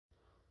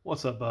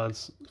What's up,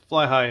 buds?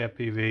 Fly High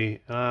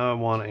FPV, and I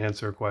want to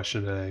answer a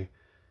question today.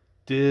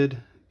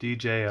 Did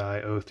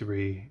DJI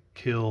 03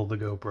 kill the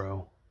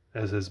GoPro,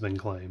 as has been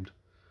claimed?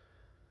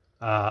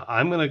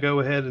 I'm going to go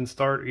ahead and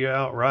start you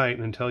out right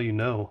and tell you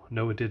no.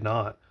 No, it did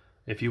not.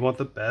 If you want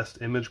the best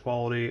image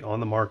quality on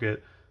the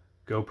market,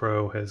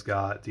 GoPro has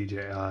got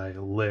DJI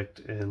licked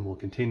and will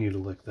continue to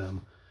lick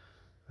them.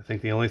 I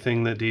think the only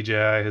thing that DJI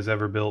has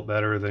ever built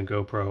better than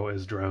GoPro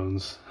is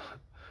drones.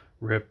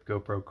 Rip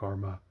GoPro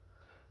Karma.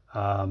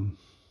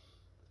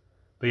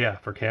 But yeah,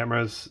 for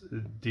cameras,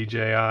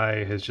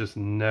 DJI has just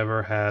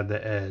never had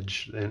the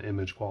edge in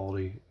image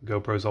quality.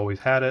 GoPro's always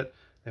had it.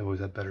 They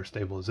always had better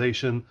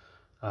stabilization.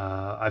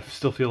 I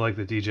still feel like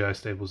the DJI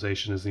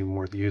stabilization isn't even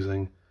worth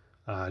using.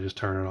 Just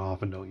turn it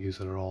off and don't use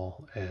it at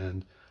all.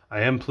 And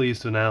I am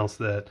pleased to announce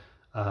that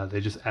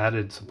they just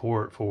added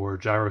support for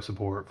gyro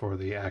support for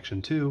the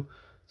Action 2.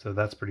 So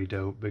that's pretty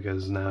dope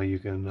because now you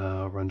can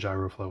run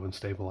gyroflow and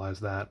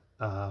stabilize that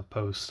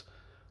post,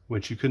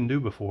 which you couldn't do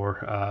before,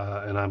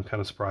 and I'm kind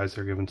of surprised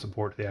they're giving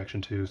support to the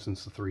Action 2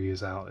 since the 3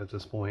 is out at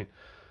this point.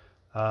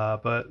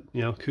 But,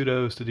 you know,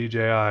 kudos to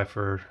DJI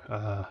for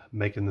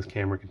making this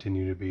camera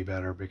continue to be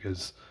better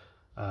because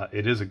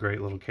it is a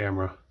great little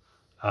camera.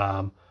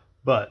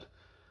 But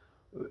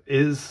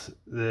is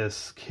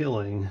this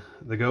killing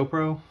the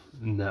GoPro?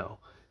 No.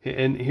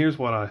 And here's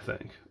what I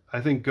think. I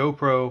think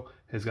GoPro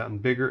has gotten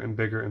bigger and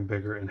bigger and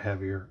bigger and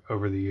heavier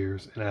over the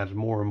years and added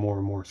more and more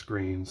and more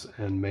screens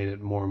and made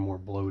it more and more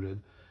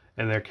bloated.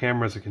 And their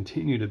cameras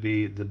continue to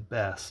be the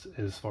best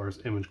as far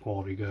as image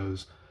quality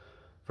goes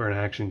for an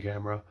action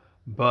camera.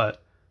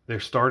 But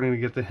they're starting to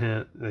get the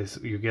hint.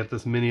 You get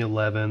this Mini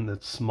 11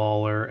 that's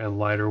smaller and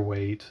lighter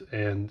weight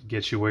and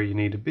gets you where you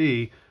need to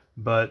be,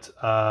 but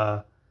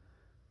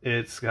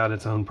it's got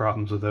its own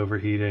problems with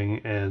overheating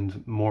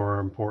and,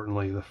 more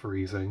importantly, the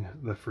freezing.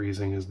 The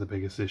freezing is the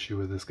biggest issue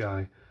with this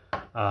guy.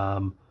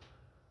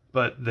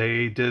 But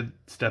they did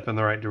step in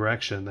the right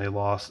direction. They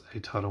lost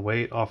a ton of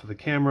weight off of the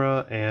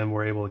camera and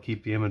were able to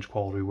keep the image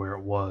quality where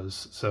it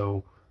was.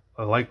 So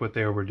I like what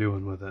they were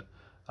doing with it.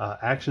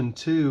 Action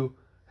 2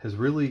 has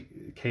really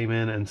came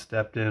in and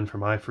stepped in for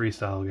my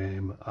freestyle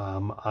game.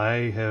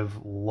 I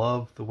have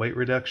loved the weight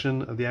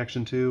reduction of the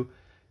Action 2,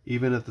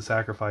 even at the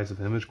sacrifice of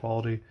image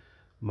quality.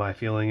 My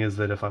feeling is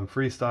that if I'm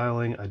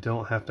freestyling, I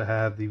don't have to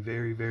have the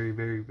very, very,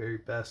 very, very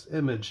best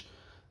image.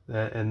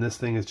 And this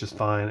thing is just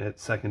fine.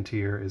 Its second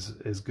tier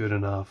is good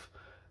enough.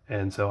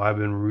 And so I've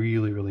been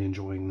really, really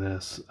enjoying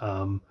this.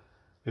 It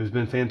has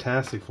been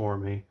fantastic for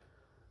me.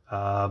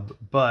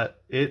 But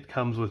it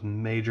comes with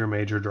major,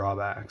 major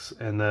drawbacks.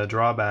 And the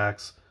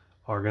drawbacks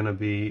are going to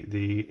be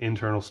the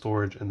internal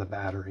storage and the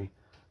battery.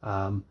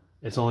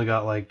 It's only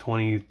got like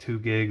 22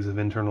 gigs of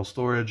internal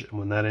storage. And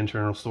when that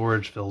internal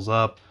storage fills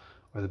up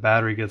or the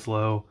battery gets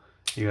low,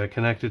 you got to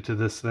connect it to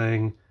this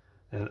thing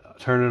and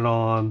turn it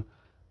on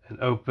and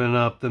open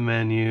up the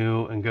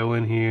menu and go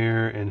in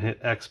here and hit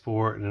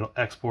export, and it'll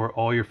export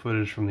all your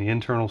footage from the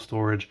internal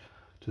storage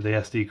to the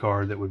SD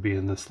card that would be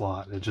in this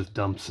slot. It just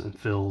dumps and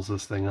fills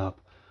this thing up.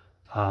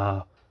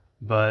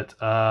 But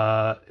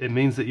it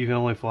means that you can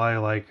only fly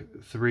like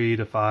 3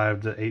 to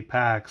 5 to 8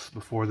 packs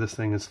before this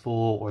thing is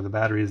full or the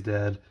battery is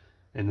dead,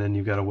 and then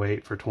you've got to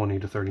wait for 20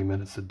 to 30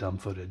 minutes to dump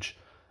footage.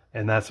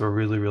 And that's a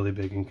really, really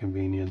big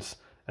inconvenience.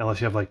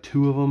 Unless you have like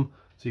 2 of them,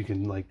 so you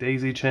can like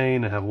daisy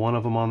chain and have one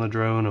of them on the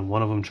drone and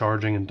one of them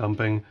charging and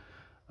dumping.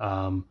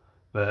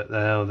 But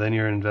then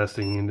you're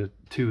investing into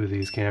 2 of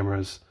these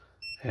cameras.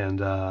 And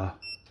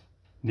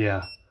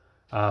yeah.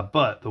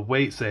 But the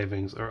weight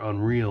savings are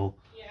unreal.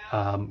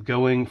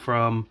 Going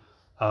from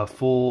a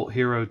full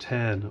Hero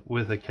 10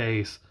 with a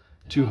case,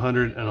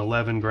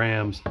 211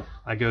 grams,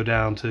 I go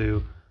down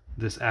to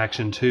this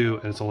Action 2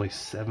 and it's only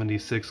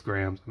 76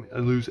 grams. I mean, I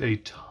lose a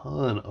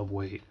ton of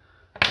weight.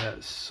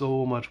 That's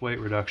so much weight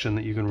reduction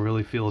that you can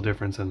really feel a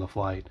difference in the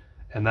flight.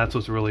 And that's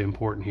what's really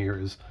important here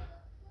is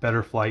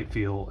better flight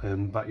feel,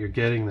 but you're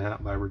getting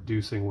that by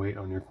reducing weight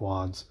on your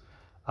quads.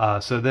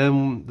 So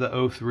then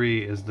the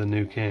 03 is the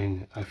new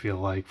king, I feel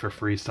like, for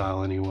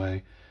freestyle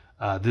anyway.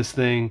 This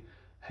thing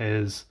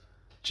has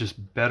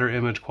just better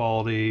image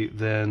quality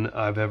than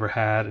I've ever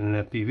had in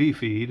an FPV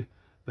feed,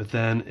 but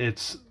then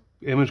its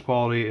image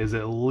quality is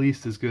at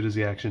least as good as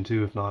the Action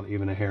 2, if not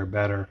even a hair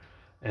better.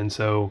 And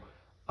so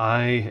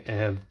I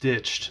have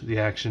ditched the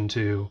Action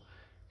 2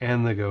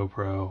 and the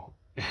GoPro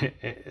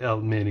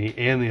Mini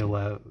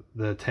and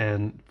the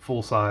 10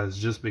 full size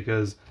just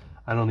because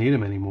I don't need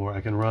them anymore.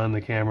 I can run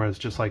the cameras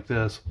just like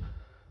this,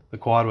 the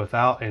quad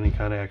without any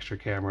kind of extra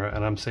camera,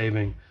 and I'm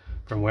saving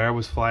from where I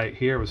was flying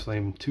here. I was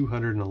flying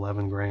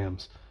 211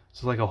 grams.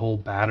 It's like a whole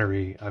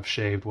battery I've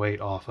shaved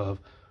weight off of.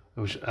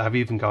 I've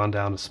even gone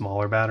down to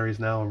smaller batteries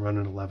now. I'm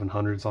running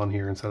 1100s on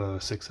here instead of a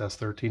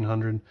 6S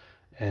 1300,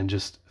 and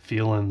just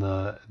feeling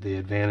the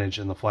advantage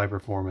in the flight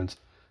performance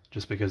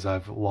just because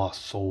I've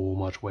lost so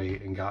much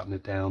weight and gotten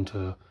it down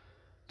to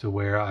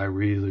where I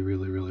really,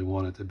 really, really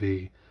want it to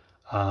be.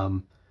 I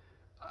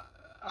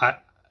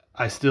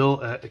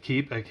still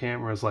keep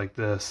cameras like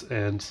this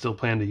and still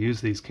plan to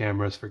use these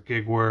cameras for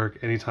gig work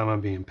anytime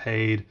I'm being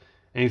paid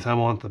anytime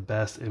I want the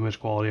best image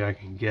quality I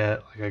can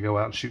get, like I go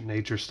out and shoot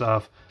nature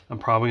stuff, I'm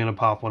probably going to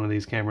pop one of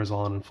these cameras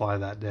on and fly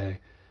that day.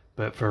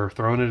 But for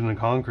throwing it in the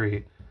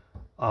concrete,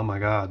 oh my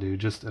god, dude,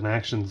 just an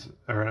actions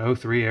or an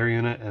 03 air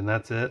unit and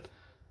that's it,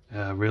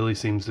 really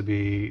seems to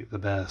be the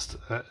best.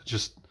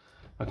 Just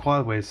my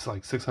quad weighs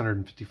like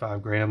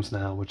 655 grams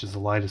now, which is the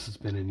lightest it's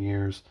been in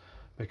years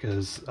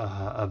because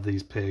of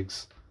these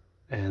pigs.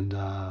 And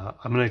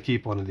I'm going to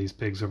keep one of these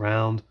pigs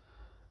around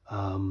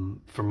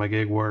for my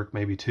gig work,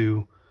 maybe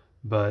two.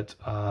 But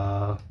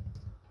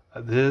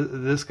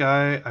this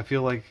guy, I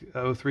feel like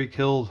 03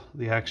 killed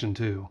the Action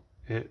 2.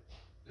 It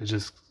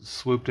just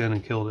swooped in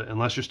and killed it.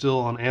 Unless you're still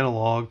on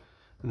analog,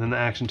 and then the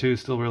Action 2 is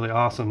still really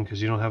awesome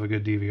because you don't have a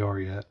good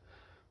DVR yet.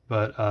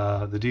 But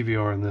the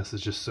DVR in this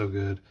is just so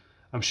good.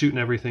 I'm shooting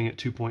everything at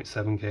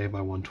 2.7K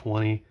by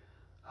 120.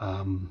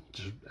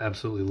 Just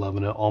absolutely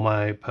loving it. All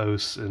my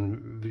posts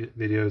and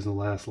videos in the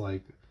last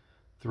like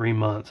 3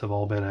 months have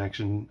all been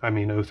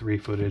 03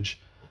 footage,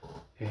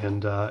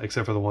 and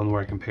except for the one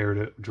where I compared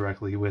it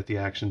directly with the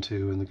Action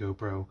 2 and the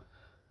GoPro.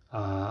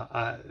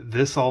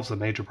 This solves a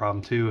major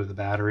problem too of the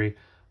battery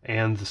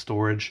and the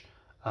storage.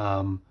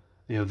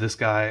 This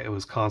guy, it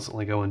was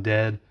constantly going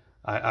dead.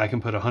 I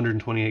can put a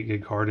 128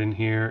 gig card in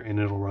here and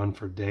it'll run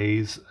for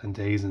days and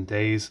days and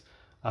days.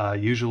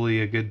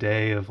 Usually a good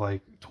day of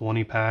like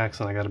 20 packs,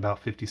 and I got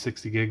about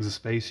 50-60 gigs of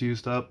space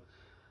used up.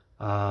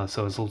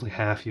 So it's only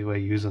half UA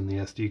using the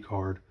SD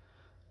card.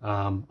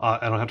 I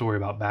don't have to worry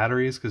about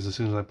batteries because as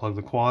soon as I plug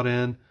the quad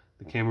in,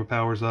 the camera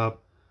powers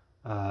up.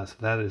 So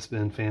that has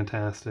been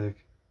fantastic.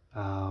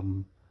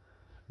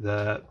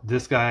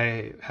 This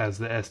guy has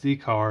the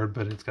SD card,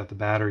 but it's got the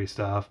battery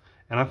stuff.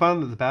 And I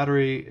found that the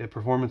battery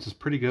performance is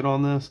pretty good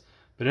on this,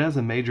 but it has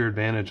a major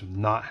advantage of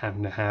not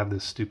having to have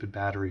this stupid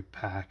battery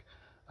pack.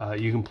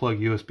 You can plug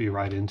USB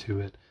right into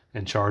it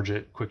and charge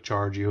it, quick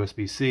charge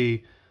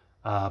USB-C,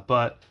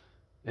 but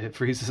it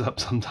freezes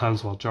up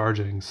sometimes while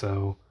charging,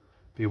 so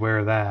beware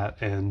of that.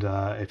 And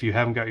if you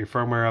haven't got your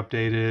firmware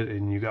updated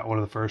and you got one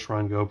of the first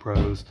run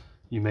GoPros,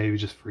 you may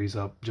just freeze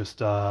up just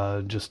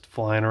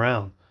flying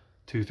around.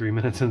 2-3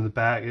 minutes in the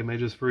back, it may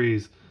just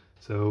freeze,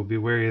 so be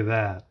wary of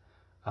that.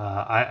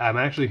 I'm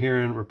actually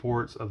hearing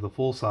reports of the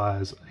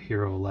full-size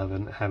Hero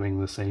 11 having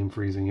the same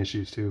freezing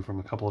issues too from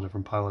a couple of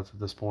different pilots at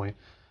this point,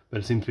 but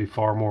it seems to be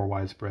far more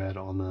widespread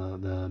on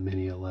the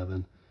Mini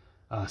 11.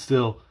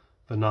 Still,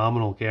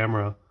 phenomenal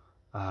camera.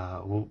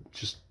 Well,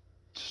 just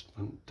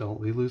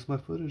don't lose my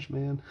footage,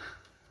 man.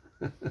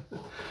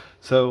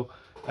 So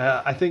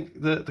I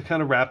think to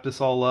kind of wrap this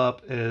all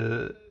up,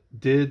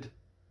 did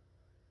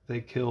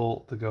they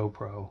kill the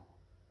GoPro?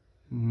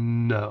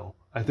 No.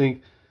 I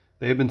think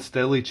they've been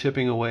steadily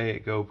chipping away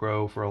at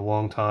GoPro for a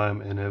long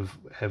time and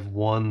have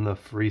won the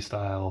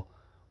freestyle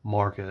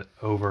market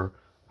over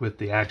with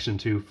the Action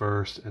 2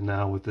 first, and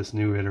now with this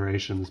new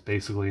iteration that's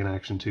basically an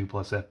Action 2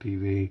 plus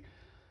FPV.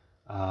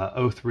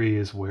 03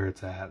 is where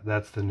it's at.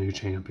 That's the new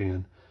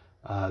champion.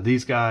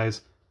 These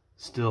guys,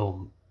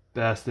 still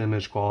best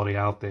image quality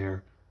out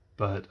there,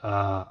 but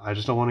I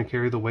just don't want to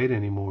carry the weight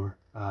anymore.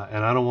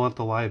 And I don't want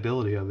the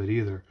liability of it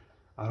either.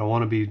 I don't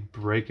want to be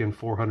breaking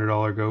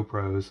 $400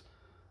 GoPros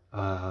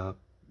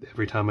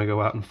every time I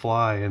go out and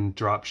fly and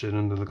drop shit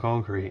into the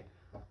concrete.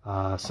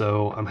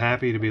 So I'm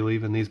happy to be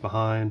leaving these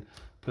behind,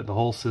 putting the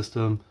whole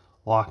system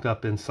locked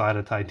up inside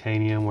a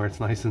titanium where it's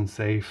nice and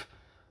safe.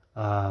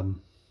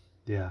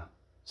 Yeah,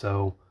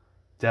 so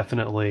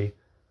definitely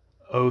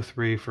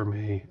 03 for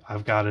me.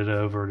 I've got it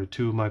over to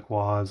 2 of my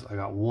quads. I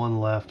got 1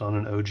 left on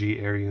an OG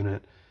air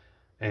unit,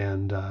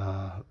 and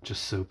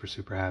just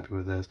super happy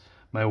with this.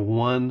 My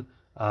one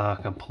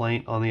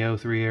complaint on the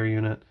 03 air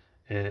unit,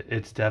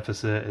 its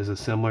deficit is a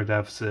similar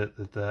deficit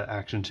that the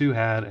Action 2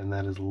 had, and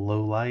that is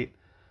low light.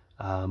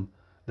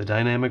 The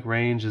dynamic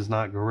range is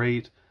not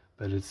great,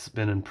 but it's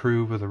been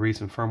improved with a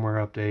recent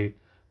firmware update,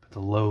 but the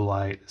low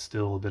light is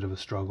still a bit of a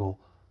struggle.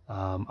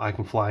 I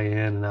can fly in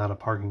and out of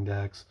parking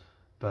decks,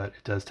 but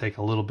it does take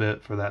a little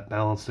bit for that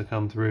balance to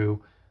come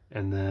through,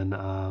 and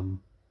then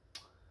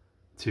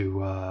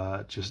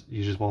you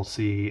just won't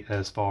see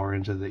as far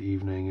into the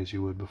evening as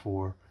you would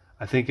before.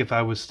 I think if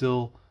I was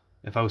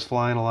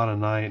flying a lot of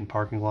night in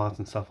parking lots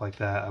and stuff like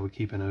that, I would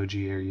keep an OG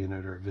air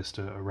unit or a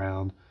Vista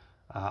around.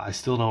 I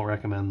still don't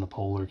recommend the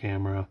Polar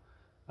camera.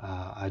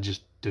 I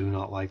just do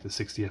not like the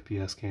 60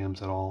 FPS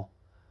cams at all.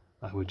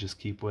 I would just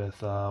keep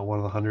with one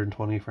of the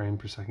 120 frame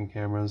per second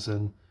cameras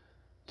and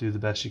do the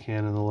best you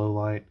can in the low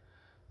light.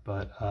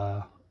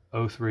 But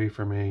 03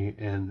 for me.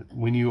 And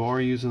when you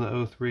are using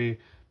the 03,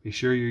 be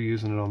sure you're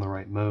using it on the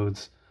right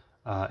modes.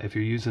 If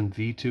you're using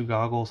V2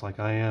 goggles like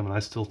I am, and I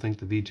still think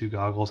the V2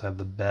 goggles have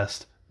the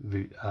best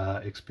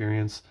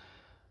experience,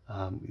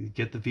 you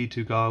get the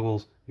V2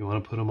 goggles, you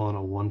want to put them on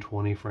a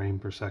 120 frame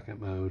per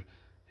second mode,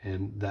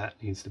 and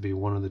that needs to be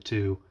one of the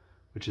two,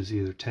 which is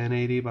either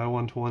 1080 by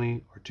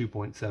 120 or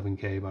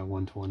 2.7K by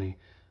 120.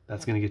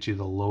 That's going to get you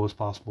the lowest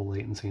possible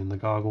latency in the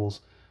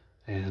goggles,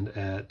 and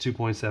at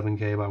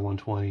 2.7K by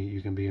 120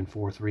 you can be in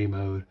 4:3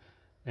 mode,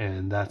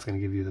 and that's going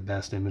to give you the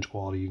best image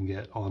quality you can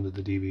get onto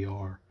the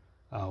DVR.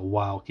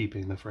 while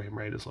keeping the frame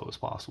rate as low as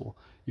possible.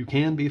 You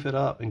can beef it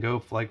up and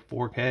go like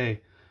 4K,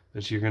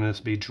 but you're going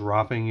to be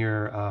dropping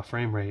your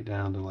frame rate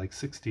down to like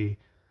 60,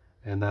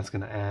 and that's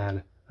going to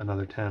add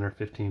another 10 or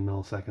 15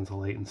 milliseconds of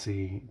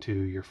latency to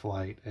your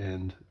flight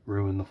and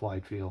ruin the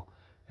flight feel.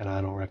 And I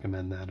don't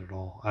recommend that at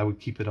all. I would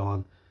keep it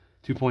on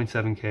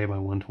 2.7K by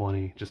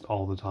 120 just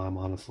all the time,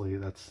 honestly.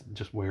 That's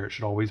just where it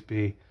should always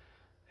be.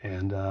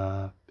 And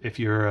if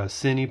you're a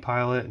cine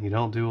pilot and you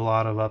don't do a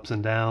lot of ups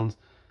and downs,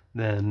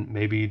 then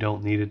maybe you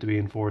don't need it to be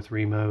in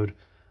 4.3 mode.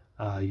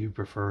 You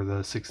prefer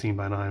the 16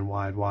 by 9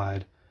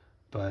 wide.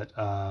 But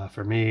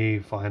for me,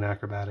 flying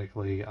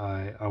acrobatically,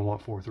 I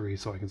want 4.3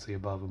 so I can see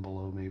above and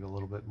below maybe a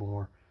little bit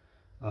more.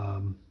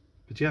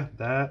 But yeah,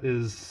 that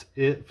is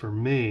it for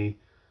me.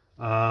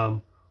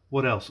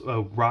 What else?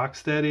 Oh, rock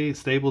steady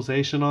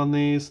stabilization on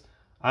these.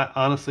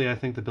 Honestly, I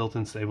think the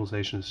built-in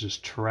stabilization is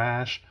just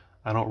trash.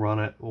 I don't run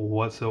it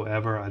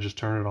whatsoever. I just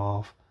turn it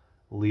off,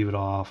 leave it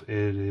off.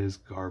 It is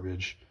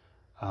garbage.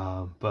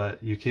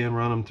 But you can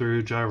run them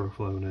through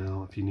GyroFlow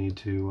now if you need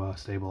to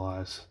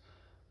stabilize.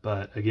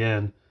 But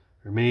again,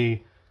 for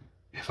me,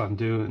 if I'm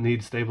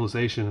need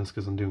stabilization, it's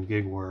because I'm doing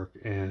gig work.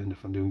 And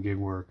if I'm doing gig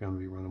work, I'm going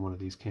to be running one of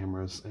these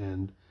cameras.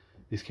 And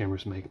these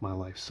cameras make my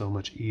life so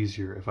much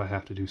easier if I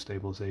have to do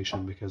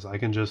stabilization, because I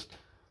can just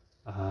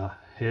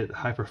hit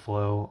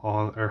hyperflow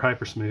on or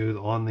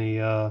hypersmooth on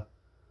the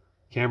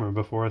camera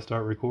before I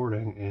start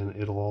recording, and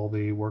it'll all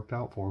be worked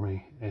out for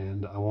me,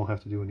 and I won't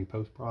have to do any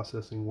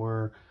post-processing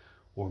work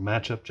or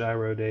match up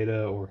gyro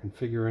data or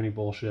configure any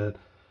bullshit.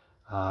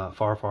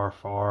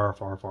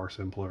 Far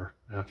simpler.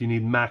 Now, if you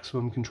need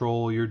maximum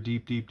control, you're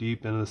deep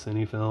into the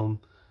cine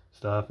film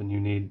stuff, and you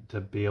need to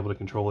be able to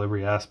control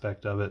every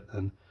aspect of it,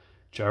 then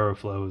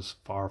GyroFlow is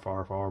far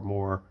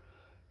more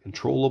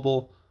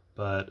controllable.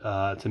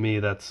 But to me,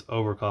 that's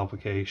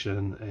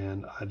overcomplication,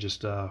 and I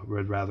just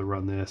would rather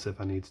run this if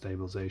I need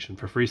stabilization.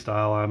 For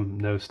freestyle, I'm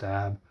no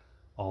stab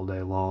all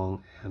day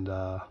long, and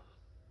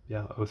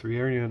yeah, O3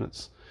 air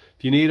units.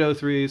 If you need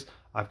O3s,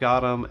 I've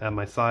got them at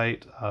my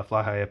site,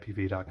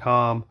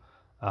 flyhighfpv.com.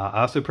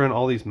 I also print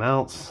all these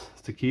mounts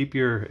to keep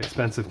your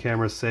expensive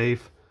cameras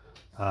safe.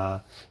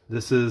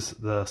 This is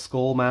the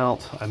skull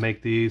mount. I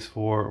make these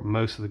for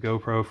most of the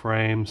GoPro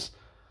frames,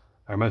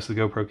 or most of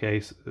the GoPro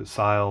case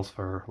styles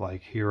for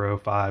like Hero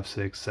 5,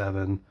 6,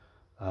 7,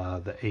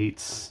 the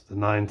 8s, the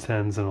 9s,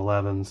 10s, and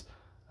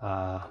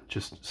 11s.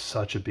 Just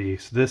such a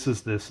beast. This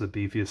is the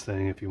beefiest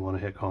thing if you want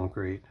to hit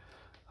concrete.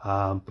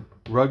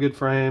 Rugged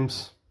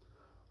frames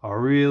are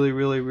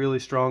really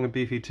strong and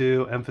beefy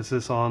too.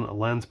 Emphasis on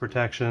lens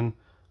protection,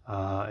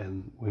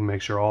 and we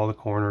make sure all the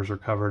corners are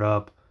covered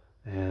up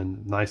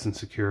and nice and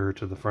secure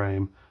to the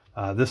frame.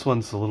 This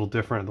one's a little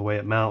different the way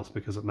it mounts,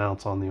 because it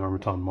mounts on the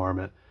Armaton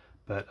Marmot.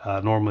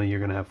 But normally you're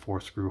going to have 4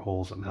 screw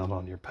holes that mount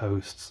on your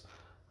posts,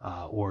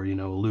 or a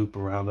loop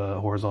around a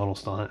horizontal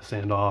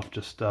standoff.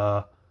 Just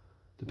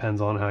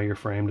depends on how your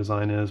frame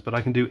design is. But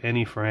I can do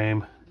any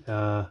frame,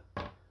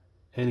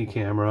 any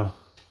camera.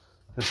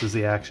 This is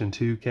the Action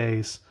 2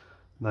 case.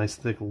 Nice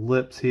thick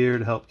lips here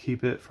to help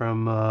keep it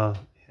from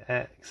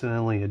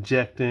accidentally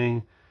ejecting.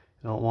 You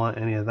don't want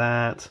any of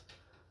that.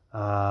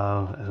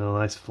 And a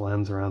nice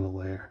lens around the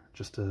layer,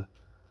 just to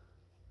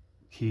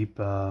keep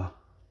a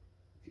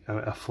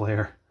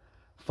flare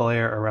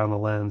around the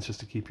lens,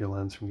 just to keep your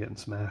lens from getting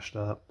smashed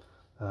up.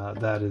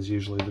 That is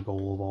usually the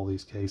goal of all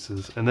these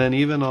cases. And then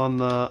even on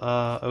the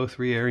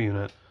O3 air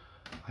unit,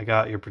 I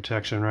got your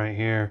protection right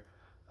here.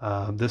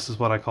 This is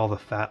what I call the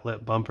fat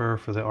lip bumper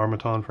for the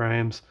Armaton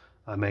frames.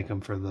 I make them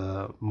for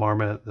the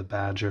Marmot, the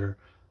Badger,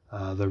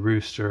 the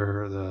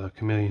Rooster, the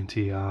Chameleon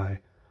TI.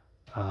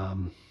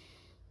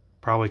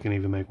 Probably can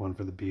even make one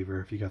for the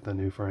Beaver if you got the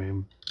new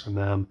frame from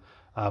them.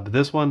 But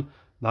this one,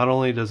 not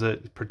only does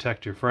it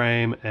protect your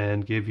frame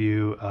and give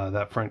you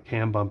that front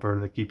cam bumper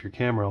to keep your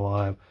camera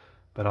alive,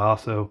 but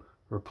also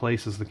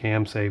replaces the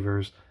cam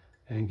savers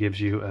and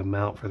gives you a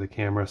mount for the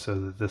camera, so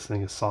that this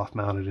thing is soft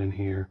mounted in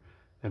here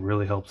and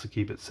really helps to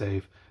keep it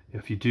safe.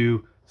 If you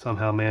do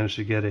somehow manage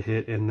to get a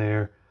hit in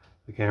there,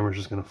 the camera's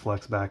just going to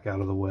flex back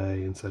out of the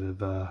way instead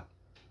of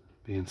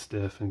being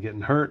stiff and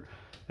getting hurt.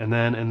 And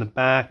then in the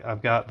back,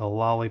 I've got the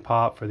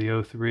lollipop for the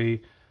O3.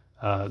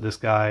 This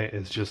guy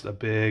is just a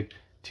big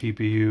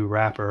TPU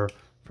wrapper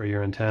for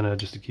your antenna,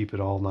 just to keep it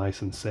all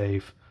nice and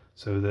safe,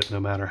 so that no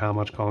matter how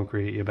much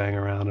concrete you bang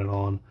around it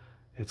on,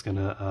 it's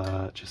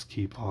gonna just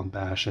keep on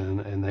bashing.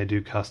 And they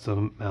do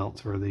custom mounts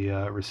for the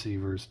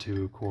receivers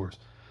too, of course,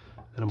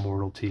 an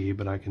Immortal T,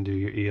 but I can do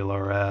your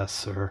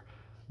ELRS or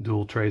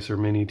dual tracer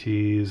mini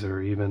T's,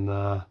 or even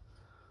the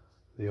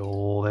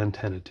old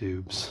antenna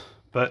tubes.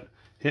 But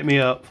hit me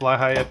up,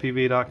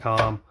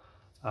 flyhighfpv.com.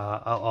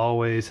 I'll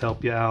always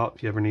help you out.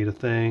 If you ever need a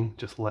thing,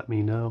 just let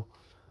me know.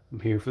 I'm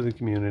here for the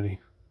community.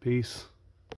 Peace.